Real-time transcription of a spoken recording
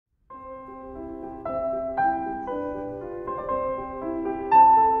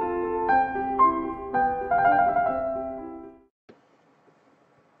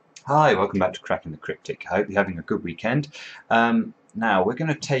Hi, welcome back to Cracking the Cryptic. I hope you're having a good weekend. Now we're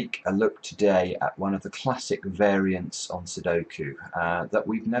going to take a look today at one of the classic variants on Sudoku that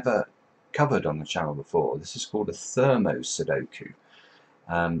we've never covered on the channel before. This is called a Thermo Sudoku,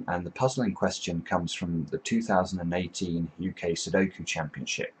 and the puzzle in question comes from the 2018 UK Sudoku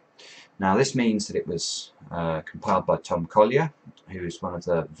Championship. Now this means that it was compiled by Tom Collyer, who is one of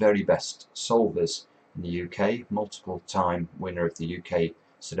the very best solvers in the UK, multiple time winner of the UK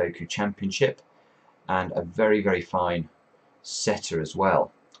Sudoku Championship, and a very fine setter as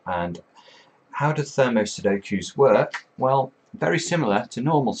well. And how do Thermo Sudokus work? Well, very similar to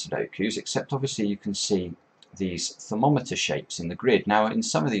normal Sudokus, except obviously you can see these thermometer shapes in the grid. Now in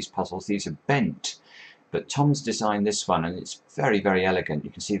some of these puzzles these are bent, but Tom's designed this one and it's very elegant.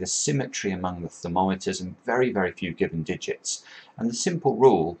 You can see the symmetry among the thermometers and very few given digits. And the simple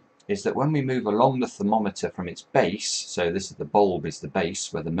rule is that when we move along the thermometer from its base, so this is the bulb is the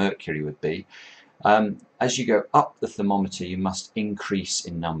base where the mercury would be, as you go up the thermometer you must increase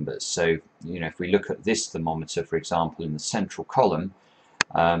in numbers. So if we look at this thermometer, for example, in the central column,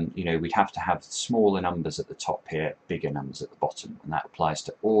 we'd have to have smaller numbers at the top here, bigger numbers at the bottom, and that applies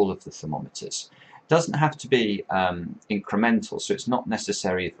to all of the thermometers. It doesn't have to be incremental, so it's not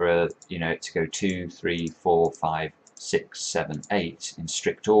necessary for it to go 2, 3, 4, 5, 6, 7, 8 in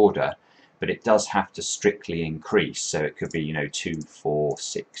strict order, but it does have to strictly increase. So it could be 2, 4,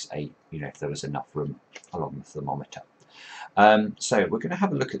 6, 8, if there was enough room along the thermometer. So we're going to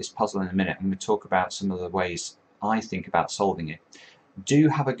have a look at this puzzle in a minute, and we'll talk about some of the ways I think about solving it. Do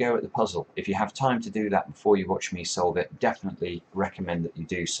have a go at the puzzle. If you have time to do that before you watch me solve it, definitely recommend that you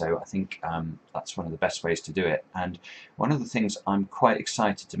do so. I think that's one of the best ways to do it. And one of the things I'm quite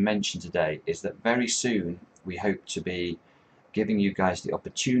excited to mention today is that very soon we hope to be giving you guys the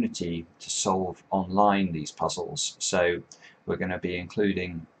opportunity to solve online these puzzles. So we're going to be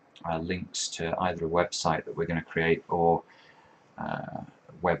including links to either a website that we're going to create or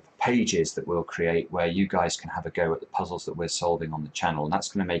web pages that we'll create where you guys can have a go at the puzzles that we're solving on the channel, and that's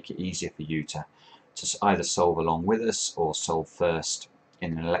going to make it easier for you to either solve along with us or solve first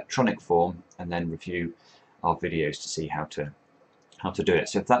in an electronic form and then review our videos to see how to do it.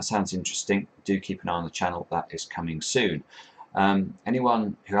 So if that sounds interesting, do keep an eye on the channel. That is coming soon.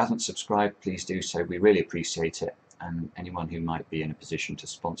 Anyone who hasn't subscribed, please do so. We really appreciate it, and anyone who might be in a position to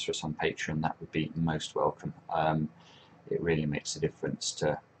sponsor us on Patreon, that would be most welcome. It really makes a difference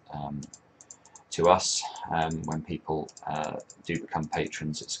to us when people do become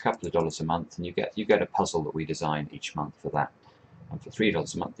patrons. It's a couple of dollars a month, and you get a puzzle that we design each month for that. And for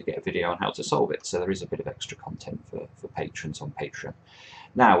 $3 a month you get a video on how to solve it. So there is a bit of extra content for patrons on Patreon.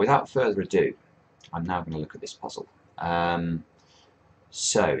 Now, without further ado, I'm now going to look at this puzzle.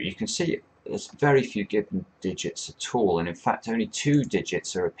 So you can see there's very few given digits at all, and in fact only 2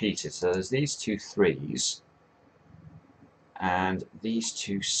 digits are repeated. So there's these 2 3s and these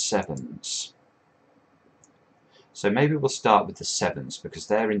 2 7s. So maybe we'll start with the 7s because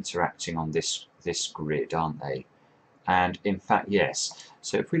they're interacting on this grid, aren't they? And in fact, yes.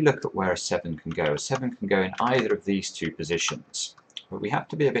 So if we look at where a 7 can go in either of these 2 positions. But we have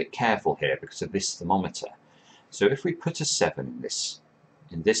to be a bit careful here because of this thermometer. So if we put a 7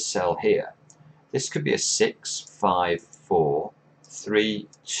 in this cell here, this could be a 6, 5, 4, 3,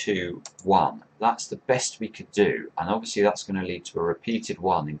 2, 1. That's the best we could do, and obviously that's going to lead to a repeated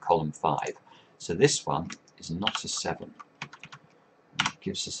 1 in column 5. So this one is not a 7. It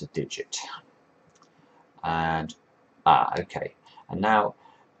gives us a digit. And okay. And now,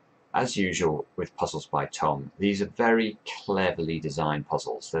 as usual with puzzles by Tom, these are very cleverly designed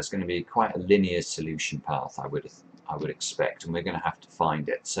puzzles. There's going to be quite a linear solution path, I would expect, and we're going to have to find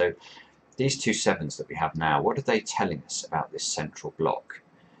it. So these 2 7s that we have now, what are they telling us about this central block?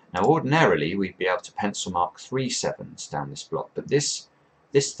 Now ordinarily we'd be able to pencil mark 3 7s down this block, but this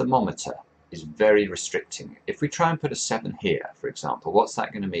thermometer is very restricting. If we try and put a 7 here, for example, what's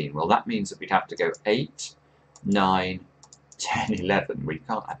that going to mean? Well, that means that we'd have to go 8, 9, 10, 11. We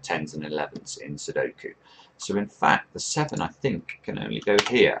can't have 10s and 11s in Sudoku. So in fact the 7, I think, can only go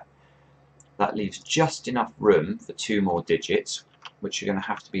here. That leaves just enough room for 2 more digits, which are going to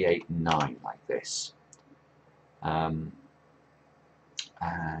have to be 8 and 9 like this. And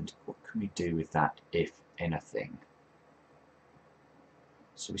what can we do with that, if anything?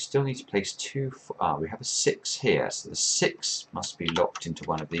 So we still need to place 2, we have a 6 here, so the 6 must be locked into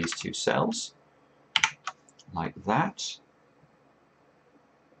one of these 2 cells, like that.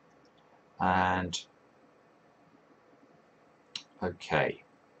 And okay,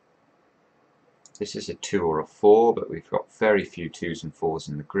 this is a 2 or a 4, but we've got very few 2s and 4s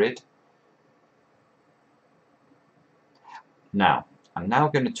in the grid. Now, I'm now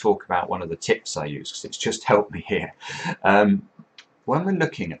going to talk about one of the tips I use because it's just helped me here. When we're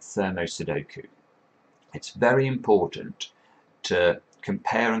looking at Thermo Sudoku, it's very important to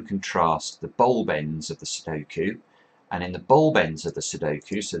compare and contrast the bulb ends of the Sudoku, and in the bulb ends of the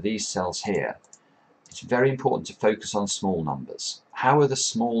Sudoku, so these cells here, it's very important to focus on small numbers. How are the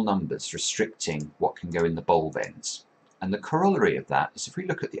small numbers restricting what can go in the bulb ends? And the corollary of that is if we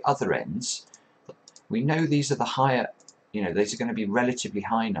look at the other ends, we know these are the higher, these are going to be relatively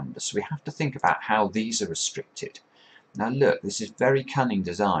high numbers, so we have to think about how these are restricted. Now look, this is very cunning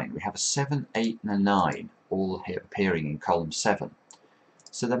design. We have a 7, 8 and a 9 all here appearing in column 7.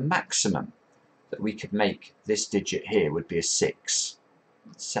 So the maximum that we could make this digit here would be a 6.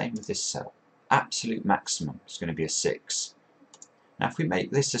 Same with this cell. Absolute maximum is going to be a 6. Now if we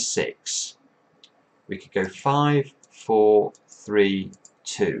make this a 6, we could go 5, 4, 3,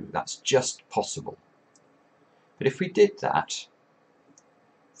 2. That's just possible. But if we did that,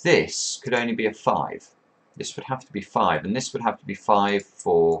 this could only be a 5. This would have to be 5, and this would have to be 5,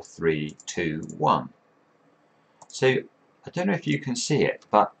 4, 3, 2, 1. So I don't know if you can see it,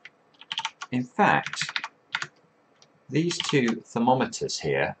 but in fact these two thermometers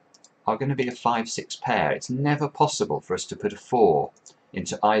here are going to be a 5, 6 pair. It's never possible for us to put a 4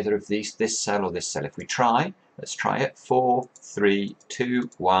 into either of these, this cell or this cell. If we try, let's try it. 4, 3, 2,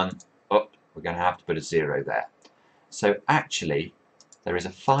 1. Oh, we're going to have to put a 0 there. So actually there is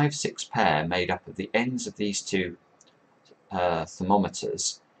a 5, 6 pair made up of the ends of these two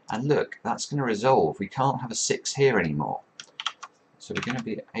thermometers, and look, that's going to resolve. We can't have a 6 here anymore. So we're going to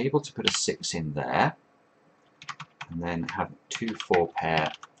be able to put a 6 in there, and then have 2, 4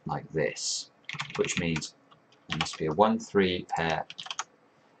 pair like this, which means there must be a 1, 3 pair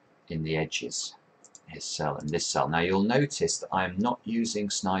in the edges, this cell and this cell. Now you'll notice that I am not using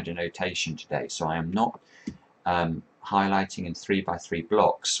Snyder notation today, so I am not highlighting in 3 by 3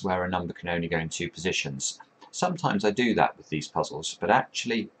 blocks where a number can only go in 2 positions. Sometimes I do that with these puzzles, but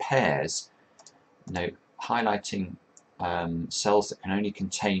actually pairs, highlighting cells that can only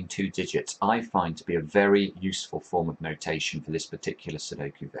contain 2 digits, I find to be a very useful form of notation for this particular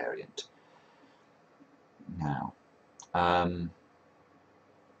Sudoku variant. Now,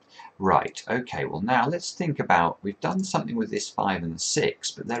 right, okay, well now let's think about, we've done something with this 5 and the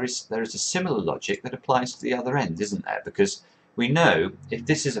 6, but there is a similar logic that applies to the other end, isn't there? Because we know if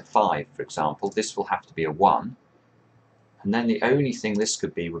this is a 5, for example, this will have to be a 1, and then the only thing this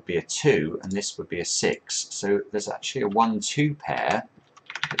could be would be a 2, and this would be a 6. So there's actually a 1, 2 pair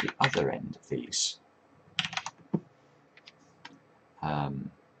at the other end of these.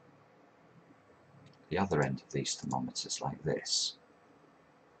 The other end of these thermometers like this.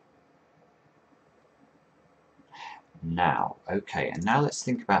 Now, okay, and now let's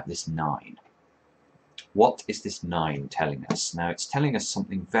think about this 9. What is this 9 telling us? Now it's telling us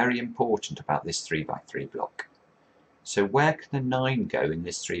something very important about this 3 by 3 block. So where can the 9 go in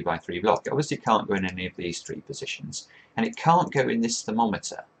this 3 by 3 block? It obviously can't go in any of these 3 positions, and it can't go in this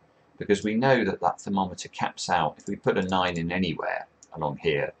thermometer, because we know that that thermometer caps out. If we put a 9 in anywhere along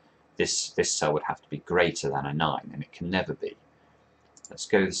here, this cell would have to be greater than a 9, and it can never be. Let's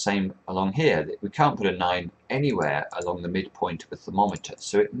go the same along here. We can't put a 9 anywhere along the midpoint of a thermometer,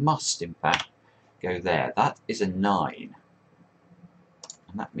 so it must in fact go there. That is a 9,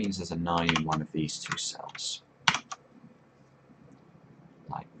 and that means there's a 9 in one of these 2 cells.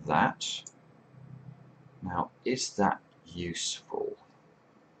 Like that. Now, is that useful?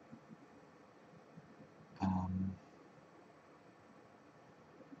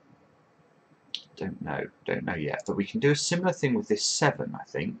 Don't know yet, but we can do a similar thing with this 7, I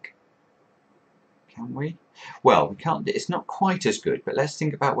think. Can we? Well, we can't. It's not quite as good, but let's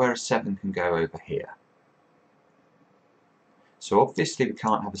think about where a 7 can go over here. So obviously we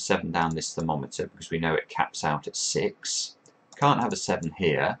can't have a 7 down this thermometer because we know it caps out at 6. Can't have a 7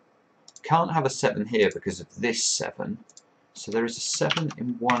 here. Can't have a 7 here because of this 7. So there is a 7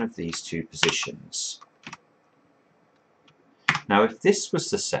 in one of these 2 positions. Now if this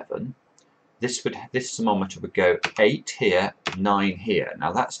was the 7, this thermometer would go 8 here, 9 here.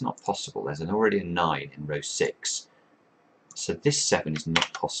 Now that's not possible. There's already a 9 in row 6. So this 7 is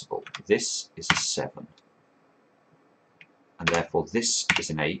not possible. This is a 7. And therefore this is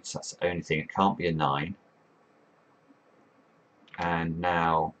an 8. So that's the only thing. It can't be a 9. And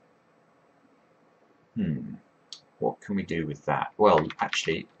now, what can we do with that? Well,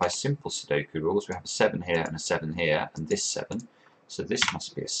 actually, by simple Sudoku rules, we have a 7 here and a 7 here, and this 7. So this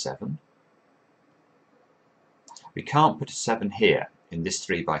must be a 7. We can't put a 7 here in this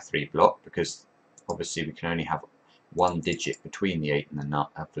 3 by 3 block because obviously we can only have 1 digit between the 8 and the 9,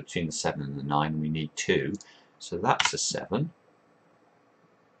 between the 7 and the 9, and we need 2. So that's a 7.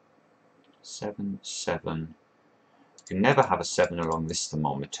 7, 7. You can never have a 7 along this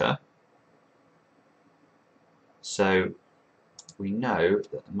thermometer. So we know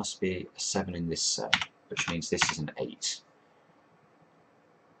that there must be a 7 in this cell, which means this is an 8.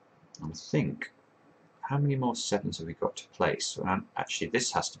 And I think, how many more 7s have we got to place? Well, actually,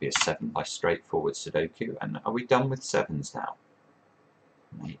 this has to be a 7 by straightforward Sudoku. And are we done with 7s now?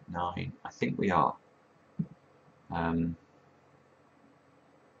 8, 9. I think we are. I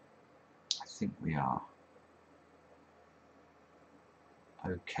think we are.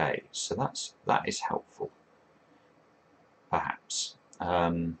 Okay, so that is helpful. Perhaps.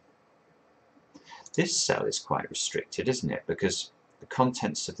 This cell is quite restricted, isn't it? Because the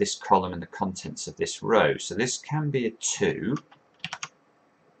contents of this column and the contents of this row. So this can be a 2.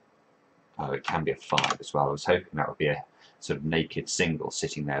 Oh, it can be a 5 as well. I was hoping that would be a sort of naked single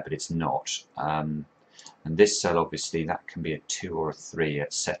sitting there, but it's not. And this cell, obviously, that can be a 2 or a 3,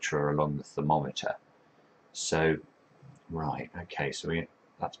 etc. along the thermometer. So, right, okay, so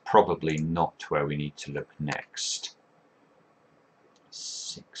that's probably not where we need to look next.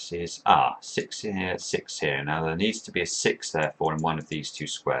 6 is, 6 here, 6 here. Now there needs to be a 6 therefore in one of these two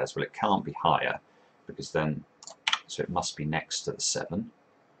squares. Well, it can't be higher, because then, so it must be next to the 7.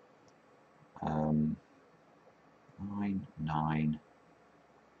 9, 9.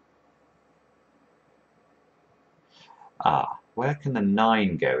 Where can the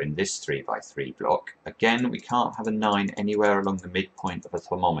 9 go in this 3 by 3 block? Again, we can't have a 9 anywhere along the midpoint of a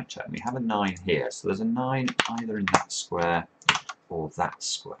thermometer. We have a 9 here, so there's a 9 either in that square or that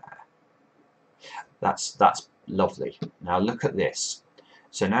square. That's lovely. Now look at this.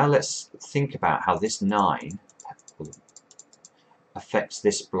 So now let's think about how this 9 affects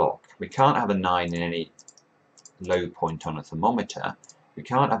this block. We can't have a 9 in any low point on a thermometer. We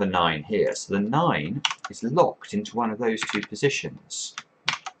can't have a 9 here, so the 9 is locked into one of those two positions,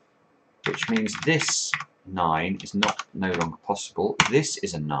 which means this 9 is no longer possible. This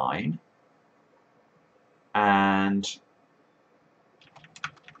is a 9, and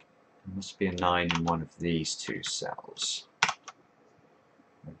there must be a 9 in one of these two cells.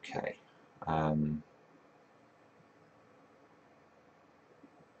 Okay.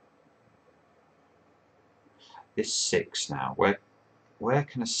 This 6 now, where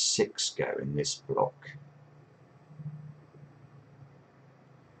can a 6 go in this block?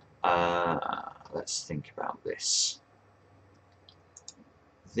 Let's think about this.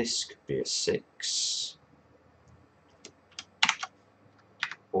 This could be a 6,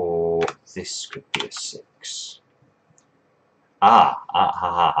 or this could be a 6.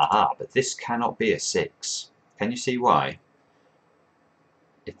 But this cannot be a 6. Can you see why?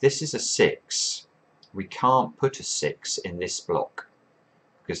 If this is a 6, we can't put a 6 in this block,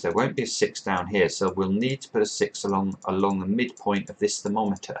 because there won't be a 6 down here, so we'll need to put a 6 along the midpoint of this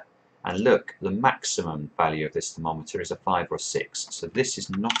thermometer. And look, the maximum value of this thermometer is a 5 or a 6, so this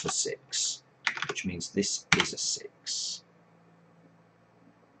is not a 6, which means this is a 6.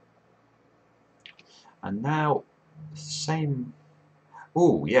 And now, the same,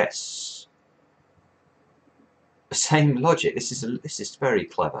 oh yes, the same logic. This is very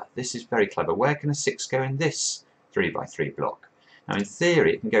clever. This is very clever. Where can a 6 go in this 3 by 3 block? Now in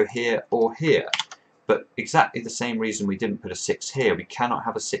theory it can go here or here, but exactly the same reason we didn't put a 6 here, we cannot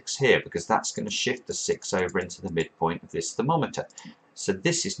have a 6 here, because that's going to shift the 6 over into the midpoint of this thermometer. So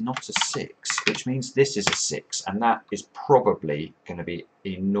this is not a 6, which means this is a 6, and that is probably going to be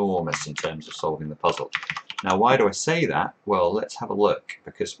enormous in terms of solving the puzzle. Now why do I say that? Well, let's have a look,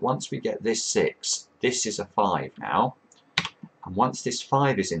 because once we get this 6, this is a 5 now. And once this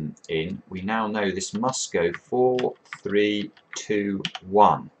 5 is in, we now know this must go 4, 3, 2,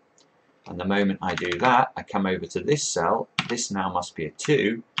 1. And the moment I do that, I come over to this cell. This now must be a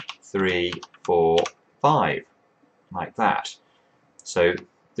 2, 3, 4, 5, like that. So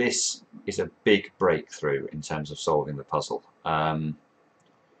this is a big breakthrough in terms of solving the puzzle.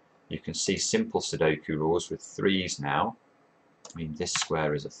 You can see simple Sudoku rules with 3s now. I mean, this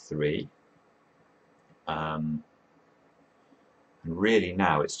square is a 3. And really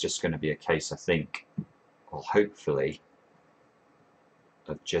now it's just going to be a case, I think, well, hopefully,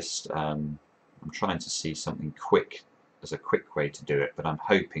 of just, I'm trying to see something quick as a quick way to do it, but I'm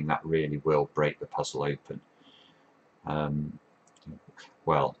hoping that really will break the puzzle open.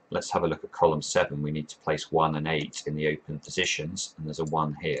 Well, let's have a look at column 7. We need to place 1 and 8 in the open positions, and there's a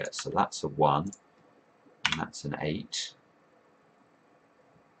 1 here, so that's a 1, and that's an 8.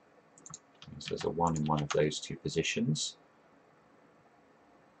 So there's a 1 in one of those two positions.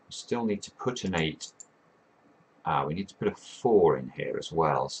 We still need to put an 8. We need to put a 4 in here as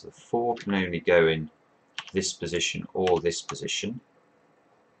well. So the 4 can only go in this position or this position.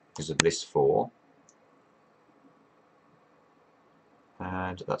 because of this 4.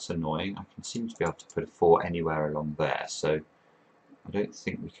 And that's annoying. I can seem to be able to put a 4 anywhere along there, so I don't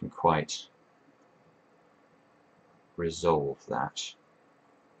think we can quite resolve that.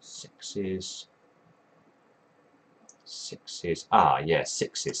 6 is... yeah,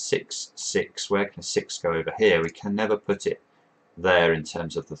 6 is 6, 6. Where can a 6 go over here? We can never put it there in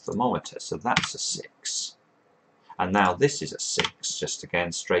terms of the thermometer, so that's a 6. And now this is a 6, just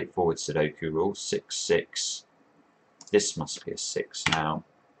again, straightforward Sudoku rule, 6, 6. This must be a 6 now.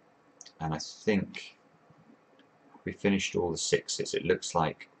 And I think we finished all the 6s. It looks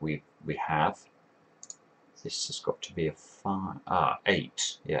like we have. This has got to be a 5.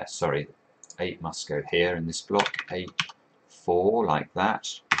 8. Yeah, sorry. 8 must go here in this block. 8, 4, like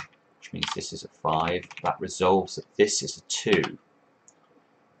that. Which means this is a 5. That resolves that this is a 2.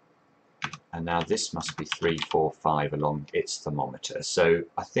 And now this must be 3, 4, 5 along its thermometer. So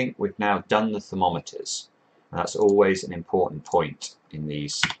I think we've now done the thermometers. And that's always an important point in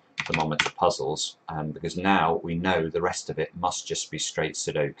these thermometer puzzles, because now we know the rest of it must just be straight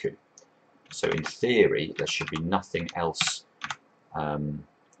Sudoku. So in theory, there should be nothing else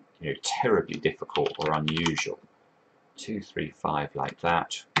terribly difficult or unusual. 2, 3, 5 like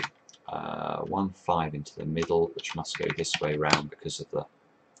that. 1, 5 into the middle, which must go this way round because of the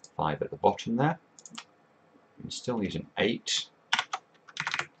 5 at the bottom there. We still need an 8.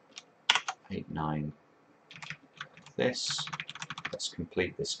 8, 9. This. Let's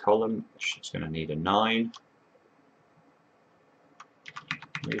complete this column, which is going to need a 9.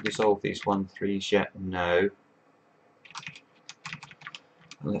 Can we resolve these 1, 3s yet? No.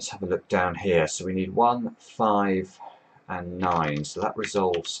 And let's have a look down here. So we need 1, 5 and 9. So that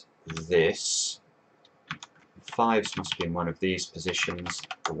resolves this. 5s must be in one of these positions.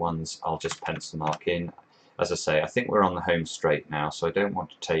 The 1s I'll just pencil mark in. As I say, I think we're on the home straight now, so I don't want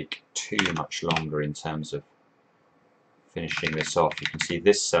to take too much longer in terms of finishing this off. You can see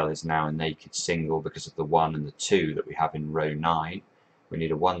this cell is now a naked single because of the 1 and the 2 that we have in row 9. We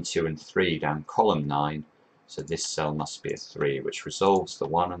need a 1, 2 and 3 down column 9, so this cell must be a 3, which resolves the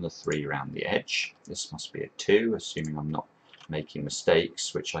 1 and the 3 around the edge. This must be a 2, assuming I'm not making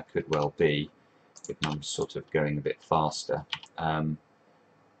mistakes, which I could well be if I'm sort of going a bit faster.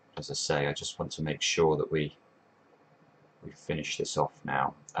 As I say, I just want to make sure that we finish this off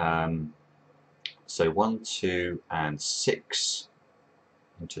now. So 1, 2 and 6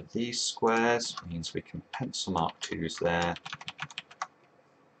 into these squares means we can pencil mark 2s there.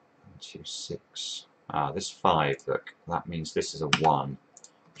 1, 2, 6. This 5, look, that means this is a 1,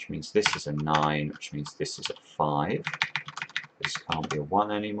 which means this is a 9, which means this is a 5. This can't be a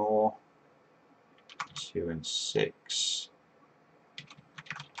 1 anymore. 2 and 6.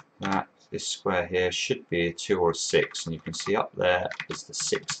 This square here should be a 2 or a 6, and you can see up there is the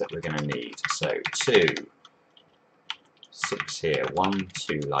 6 that we're going to need. So 2, 6 here, 1,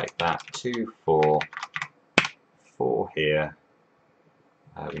 2 like that, 2, 4, 4 here.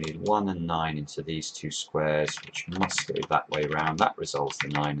 We need 1 and 9 into these 2 squares, which must go that way round. That resolves the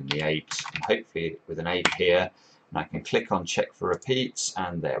 9 and the 8, and hopefully with an 8 here, and I can click on check for repeats,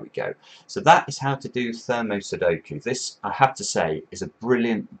 and there we go. So that is how to do Thermo Sudoku. This, I have to say, is a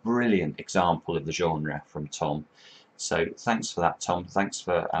brilliant, brilliant example of the genre from Tom. So thanks for that, Tom. Thanks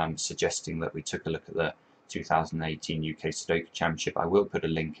for suggesting that we took a look at the 2018 UK Sudoku Championship. I will put a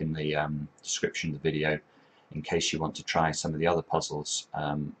link in the description of the video in case you want to try some of the other puzzles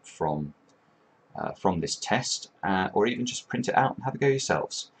from this test, or even just print it out and have a go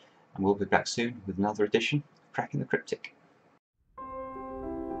yourselves. And we'll be back soon with another edition of Cracking the Cryptic.